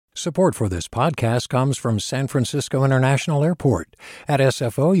Support for this podcast comes from San Francisco International Airport. At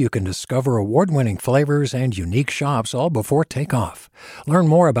SFO, you can discover award-winning flavors and unique shops all before takeoff. Learn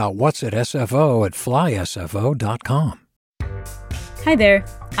more about what's at SFO at flysfo.com. Hi there,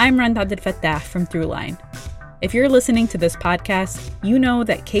 I'm Rand Abdel Fattah from Throughline. If you're listening to this podcast, you know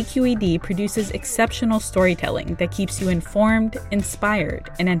that KQED produces exceptional storytelling that keeps you informed, inspired,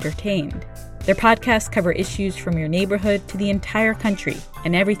 and entertained. Their podcasts cover issues from your neighborhood to the entire country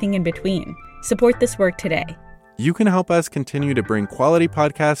and everything in between. Support this work today. You can help us continue to bring quality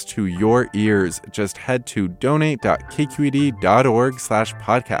podcasts to your ears. Just head to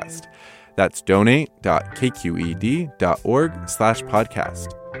donate.kqed.org/podcast. That's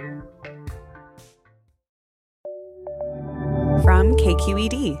donate.kqed.org/podcast. From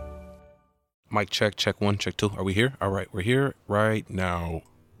KQED. Mic check, check 1, check 2. Are we here? All right, we're here right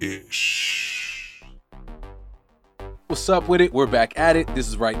now-ish. What's up with it? We're back at it. This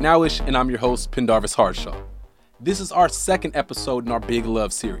is Right Now-ish, and I'm your host, Pendarvis Hardshaw. This is our second episode in our Big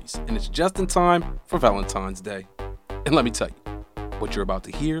Love series, and it's just in time for Valentine's Day. And let me tell you, what you're about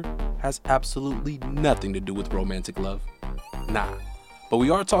to hear has absolutely nothing to do with romantic love. Nah. But we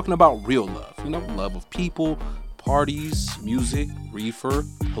are talking about real love. You know, love of people, parties, music, reefer,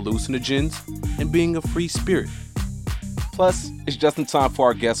 hallucinogens, and being a free spirit. Plus, it's just in time for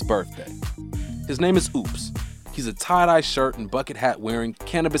our guest's birthday. His name is Oops. He's a tie-dye shirt and bucket hat wearing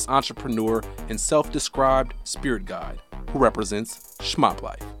cannabis entrepreneur and self-described spirit guide who represents schmop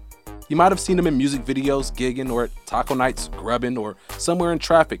life. You might have seen him in music videos, gigging, or at taco nights, grubbing, or somewhere in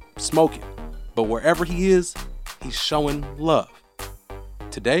traffic, smoking. But wherever he is, he's showing love.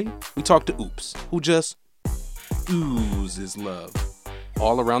 Today, we talk to Oops, who just oozes love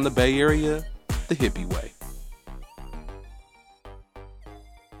all around the Bay Area the hippie way.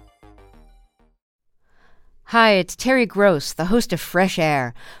 Hi, it's Terry Gross, the host of Fresh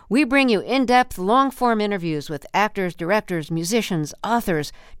Air. We bring you in-depth, long-form interviews with actors, directors, musicians,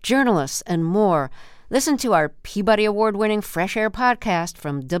 authors, journalists, and more. Listen to our Peabody Award-winning Fresh Air podcast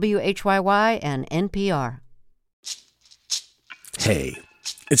from WHYY and NPR. Hey,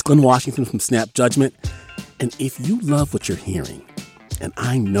 it's Glenn Washington from Snap Judgment. And if you love what you're hearing, and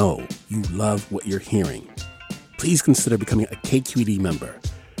I know you love what you're hearing, please consider becoming a KQED member.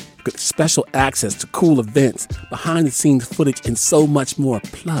 You get special access to cool events, behind-the-scenes footage, and so much more.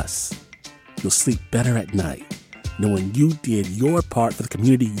 Plus, you'll sleep better at night knowing you did your part for the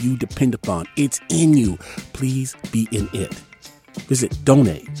community you depend upon. It's in you. Please be in it. Visit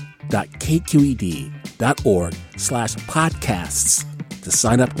donate.kqed.org/podcasts to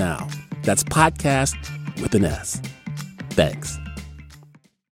sign up now. That's podcast with an S. Thanks.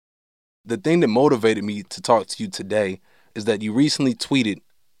 The thing that motivated me to talk to you today is that you recently tweeted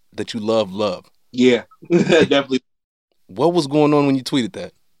that you love love. Yeah, definitely. What was going on when you tweeted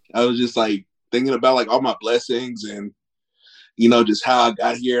that? I was just like thinking about like all my blessings and, you know, just how I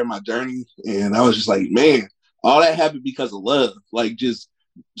got here in my journey. And I was just like, man, all that happened because of love, like just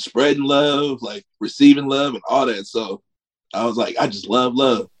spreading love, like receiving love and all that. So I was like, I just love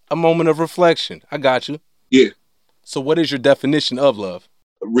love. A moment of reflection. I got you. Yeah. So what is your definition of love?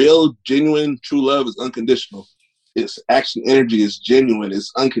 Real, genuine, true love is unconditional. It's action energy. It's genuine.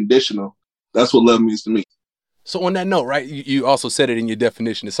 It's unconditional. That's what love means to me. So on that note, right, you also said it in your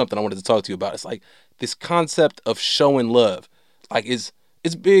definition. It's something I wanted to talk to you about. It's like this concept of showing love. Like it's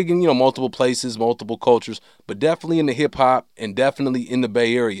big in, you know, multiple places, multiple cultures, but definitely in the hip hop and definitely in the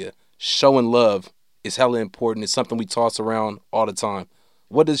Bay Area, showing love is hella important. It's something we toss around all the time.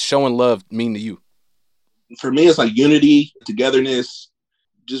 What does showing love mean to you? For me, it's like unity, togetherness,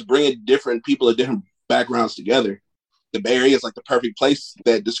 just bringing different people of different backgrounds together. The Bay Area is like the perfect place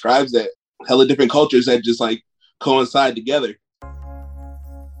that describes that. Hella different cultures that just like coincide together.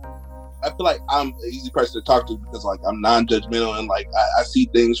 I feel like I'm an easy person to talk to because like I'm non-judgmental and like I see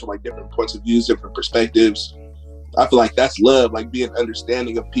things from like different points of views, different perspectives. I feel like that's love, like being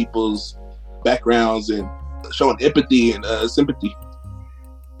understanding of people's backgrounds and showing empathy and sympathy.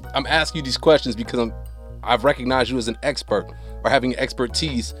 I'm asking you these questions because I've recognized you as an expert or having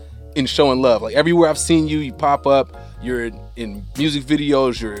expertise in showing love. Like everywhere I've seen you, you pop up, you're in music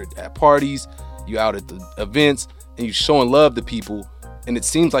videos, you're at parties, you're out at the events, and you're showing love to people, and it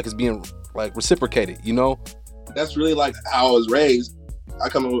seems like it's being like reciprocated, you know? That's really like how I was raised. I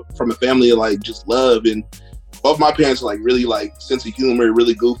come from a family of like just love, and both my parents are like really like sense of humor,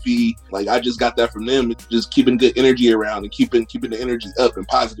 really goofy. Like I just got that from them, just keeping good energy around and keeping the energy up and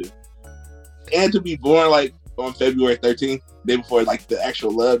positive. And to be born like on February 13th, day before like the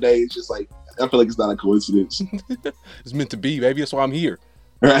actual love day, it's just like, I feel like it's not a coincidence. It's meant to be, baby. That's why I'm here.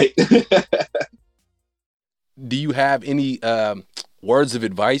 Right. Do you have any words of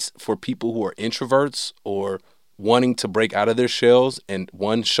advice for people who are introverts or wanting to break out of their shells and,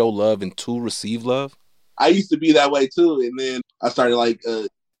 one, show love and, two, receive love? I used to be that way too, and then I started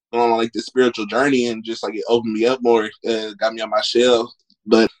on like this spiritual journey, and just like it opened me up more, got me out my shell.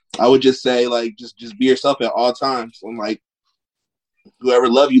 But I would just say like just be yourself at all times. And like whoever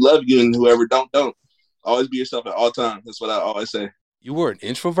love you, and whoever don't. Always be yourself at all times. That's what I always say. You were an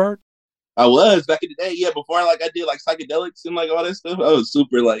introvert? I was back in the day, yeah. Before I did like psychedelics and like all that stuff, I was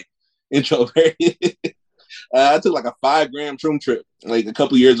super like introverted. I took like a 5-gram shroom trip like a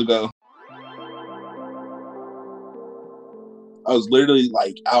couple years ago. I was literally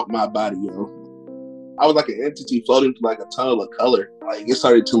like out my body, yo. I was like an entity floating through like a tunnel of color. Like it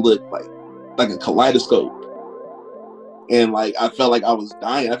started to look like a kaleidoscope. And like I felt like I was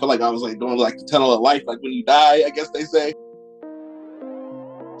dying. I felt like I was like going like the tunnel of life, like when you die, I guess they say.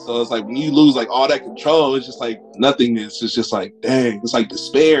 So it's like when you lose like all that control, it's just like nothingness. It's just like, dang, it's like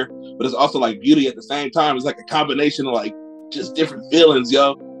despair, but it's also like beauty at the same time. It's like a combination of like just different feelings,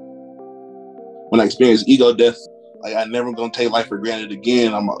 yo. When I experienced ego death, like I'm never gonna take life for granted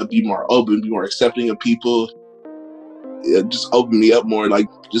again. I'm gonna be more open, be more accepting of people. It just opened me up more, like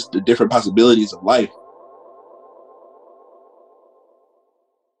just the different possibilities of life.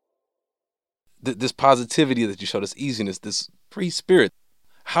 This positivity that you show, this easiness, this free spirit.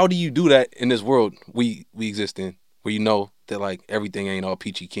 How do you do that in this world we exist in, where you know that like everything ain't all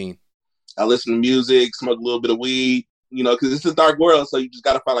peachy keen? I listen to music, smoke a little bit of weed, you know, because it's a dark world. So you just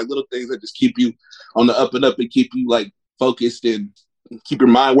got to find like little things that just keep you on the up and up and keep you like focused and keep your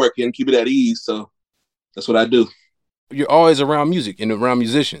mind working, keep it at ease. So that's what I do. You're always around music and around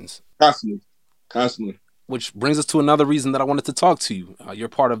musicians. Constantly. Which brings us to another reason that I wanted to talk to you. You're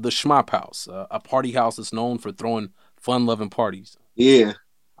part of the Schmop House, a party house that's known for throwing fun-loving parties. Yeah.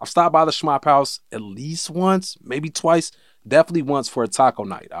 I've stopped by the Schmop House at least once, maybe twice, definitely once for a taco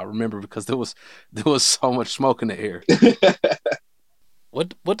night. I remember because there was so much smoke in the air.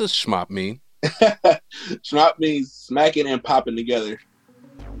 What does Schmop mean? Schmop means smacking and popping together.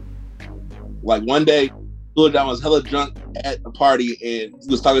 Like one day, Cool John was hella drunk at a party and he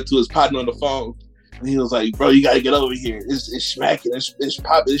was talking to his partner on the phone. And he was like, bro, you got to get over here. It's smacking, it's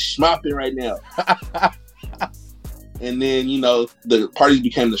popping, it's schmopping right now. And then, you know, the parties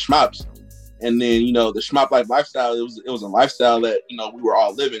became the schmops. And then, you know, the schmop life lifestyle, it was a lifestyle that, you know, we were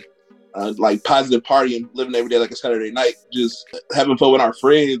all living. Like positive partying, living every day like a Saturday night, just having fun with our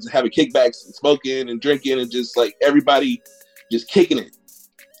friends, having kickbacks and smoking and drinking and just like everybody just kicking it.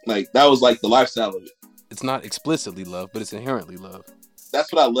 Like that was like the lifestyle of it. It's not explicitly love, but it's inherently love.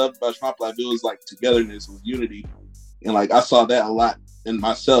 That's what I loved about Schmop Life. It was like togetherness, it was unity. And like I saw that a lot in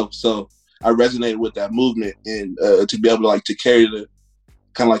myself. So I resonated with that movement, and to be able to carry the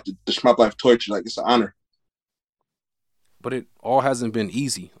kind of like the Schmop Life torch, like it's an honor. But it all hasn't been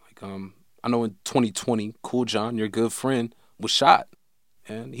easy. Like I know in 2020, Cool John, your good friend, was shot,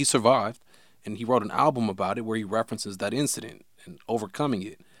 and he survived, and he wrote an album about it where he references that incident and overcoming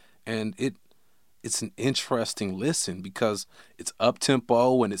it, and it's an interesting listen because it's up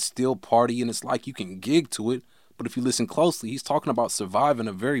tempo and it's still party and it's like you can gig to it. But if you listen closely, he's talking about surviving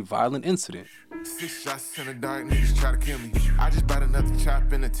a very violent incident. 6 shots in the dark, niggas try to kill me. I just bought another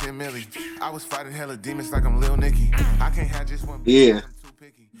chop in a 10 milli. I was fighting hella demons like I'm Lil Nicky. I can't have just one. Yeah.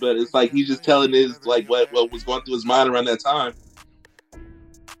 But it's like he's just telling his like what was going through his mind around that time.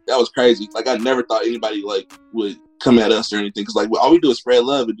 That was crazy. Like I never thought anybody like would come at us or anything. Cause like all we do is spread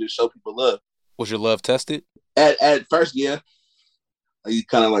love and just show people love. Was your love tested? At first, yeah. Like you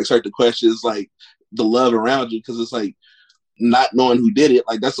kind of like start to question like the love around you, because it's like not knowing who did it.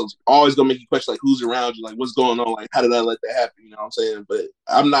 Like that's always gonna make you question like who's around you, like what's going on, like how did I let that happen? You know what I'm saying? But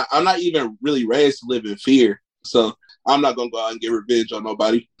I'm not even really raised to live in fear, so I'm not gonna go out and get revenge on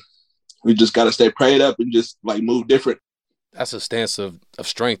nobody. We just gotta stay prayed up and just like move different. That's a stance of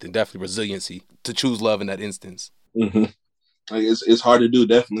strength and definitely resiliency to choose love in that instance. Mm-hmm. Like it's hard to do,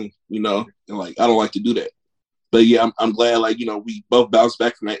 definitely, you know, and like I don't like to do that. But yeah, I'm glad like, you know, we both bounced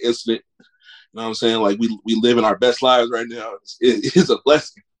back from that incident. You know what I'm saying? Like we live in our best lives right now. It is a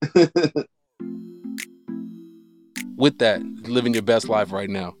blessing. With that, living your best life right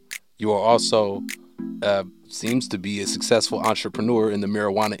now, you are also seems to be a successful entrepreneur in the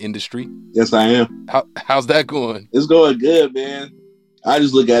marijuana industry. Yes, I am. How's that going? It's going good, man. I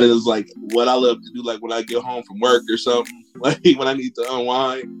just look at it as like what I love to do, like when I get home from work or something, like when I need to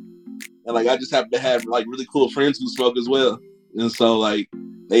unwind. And like I just happen to have like really cool friends who smoke as well. And so like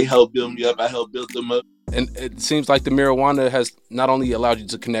they help build me up, I help build them up. And it seems like the marijuana has not only allowed you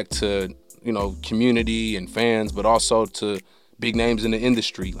to connect to, you know, community and fans, but also to big names in the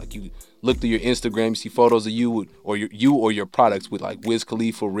industry. Like you look through your Instagram, you see photos of you or your products with like Wiz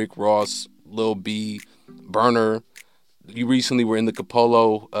Khalifa, Rick Ross, Lil B, Burner. You recently were in the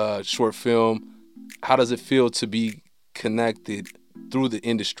Capolo short film. How does it feel to be connected through the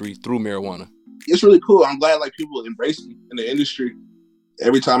industry, through marijuana? It's really cool. I'm glad like people embrace me in the industry.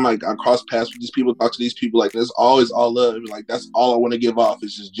 Every time I cross paths with these people, talk to these people, like there's always all love. Like that's all I want to give off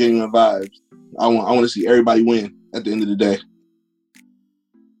is just genuine vibes. I want to see everybody win at the end of the day.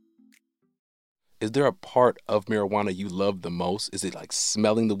 Is there a part of marijuana you love the most? Is it like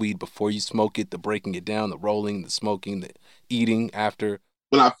smelling the weed before you smoke it, the breaking it down, the rolling, the smoking, the eating after?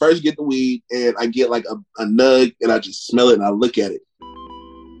 When I first get the weed and I get like a nug and I just smell it and I look at it.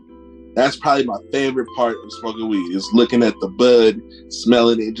 That's probably my favorite part of smoking weed is looking at the bud,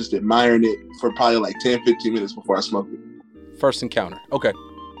 smelling it, just admiring it for probably like 10, 15 minutes before I smoke it. First encounter. Okay.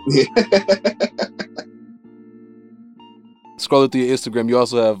 Scrolling through your Instagram, you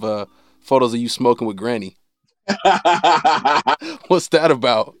also have photos of you smoking with Granny. What's that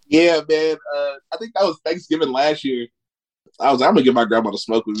about? Yeah, man. I think that was Thanksgiving last year. I'm gonna get my grandma to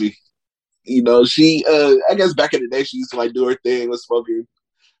smoke with me. You know, she I guess back in the day she used to like do her thing with smoking.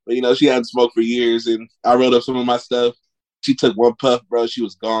 But you know, she hadn't smoked for years and I rolled up some of my stuff. She took one puff, bro. She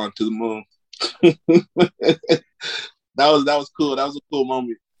was gone to the moon. That was cool. That was a cool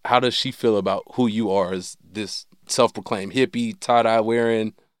moment. How does she feel about who you are as this self-proclaimed hippie, tie-dye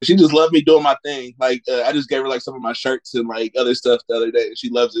wearing? She just loved me doing my thing. Like I just gave her like some of my shirts and like other stuff the other day and she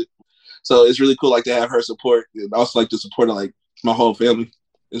loves it. So it's really cool like to have her support and also like the support of like my whole family.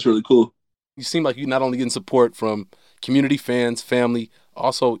 It's really cool. You seem like you're not only getting support from community fans, family,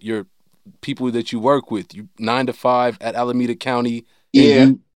 also your people that you work with. You 9 to 5 at Alameda County.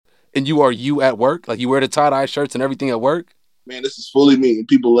 Yeah. And you are you at work? Like you wear the tie-dye shirts and everything at work? Man, this is fully me and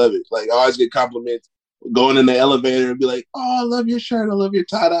people love it. Like I always get compliments going in the elevator and be like, oh, I love your shirt. I love your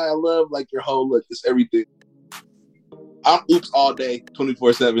tie-dye. I love like your whole look. It's everything. I'm Oops all day,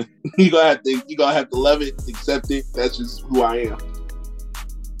 24/7. You gonna have to love it, accept it. That's just who I am.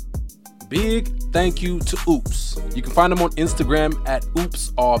 Big thank you to Oops. You can find them on Instagram at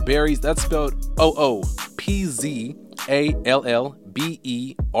Oops All Berries. That's spelled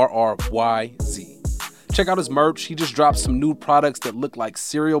OOPZALLBERRYZ. Check out his merch. He just dropped some new products that look like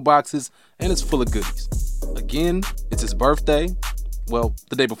cereal boxes, and it's full of goodies. Again, it's his birthday. Well,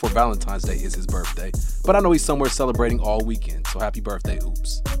 the day before Valentine's Day is his birthday, but I know he's somewhere celebrating all weekend, so happy birthday,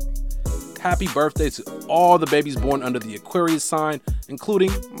 Oops. Happy birthday to all the babies born under the Aquarius sign,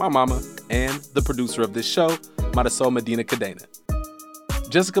 including my mama and the producer of this show, Marisol Medina Cadena.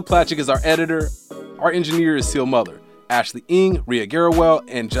 Jessica Platchik is our editor. Our engineer is Seal Muller. Ashley Ng, Ria Garrawell,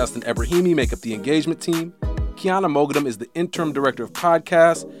 and Justin Ebrahimi make up the engagement team. Kiana Mogadam is the interim director of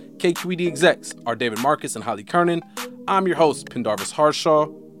podcasts. KQED execs are David Marcus and Holly Kernan. I'm your host, Pendarvis Harshaw,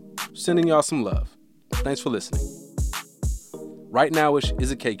 sending y'all some love. Thanks for listening. Right Now-ish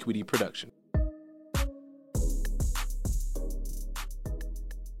is a KQED production.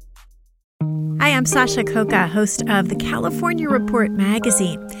 Hi, I'm Sasha Khokha, host of the California Report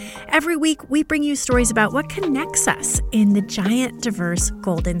magazine. Every week, we bring you stories about what connects us in the giant, diverse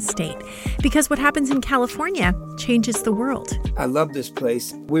Golden State. Because what happens in California changes the world. I love this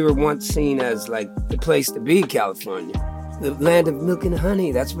place. We were once seen as like the place to be, California. The land of milk and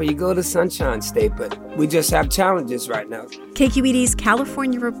honey. That's where you go to Sunshine State, but we just have challenges right now. KQED's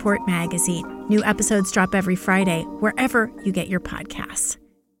California Report magazine. New episodes drop every Friday, wherever you get your podcasts.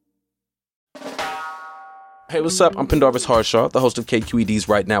 Hey, what's up? I'm Pendarvis Harshaw, the host of KQED's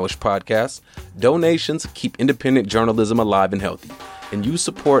Right Now-ish podcast. Donations keep independent journalism alive and healthy. And you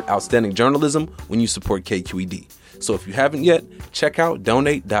support outstanding journalism when you support KQED. So if you haven't yet, check out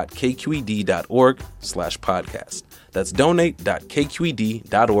donate.kqed.org/podcast. That's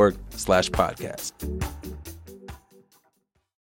donate.kqed.org/podcast.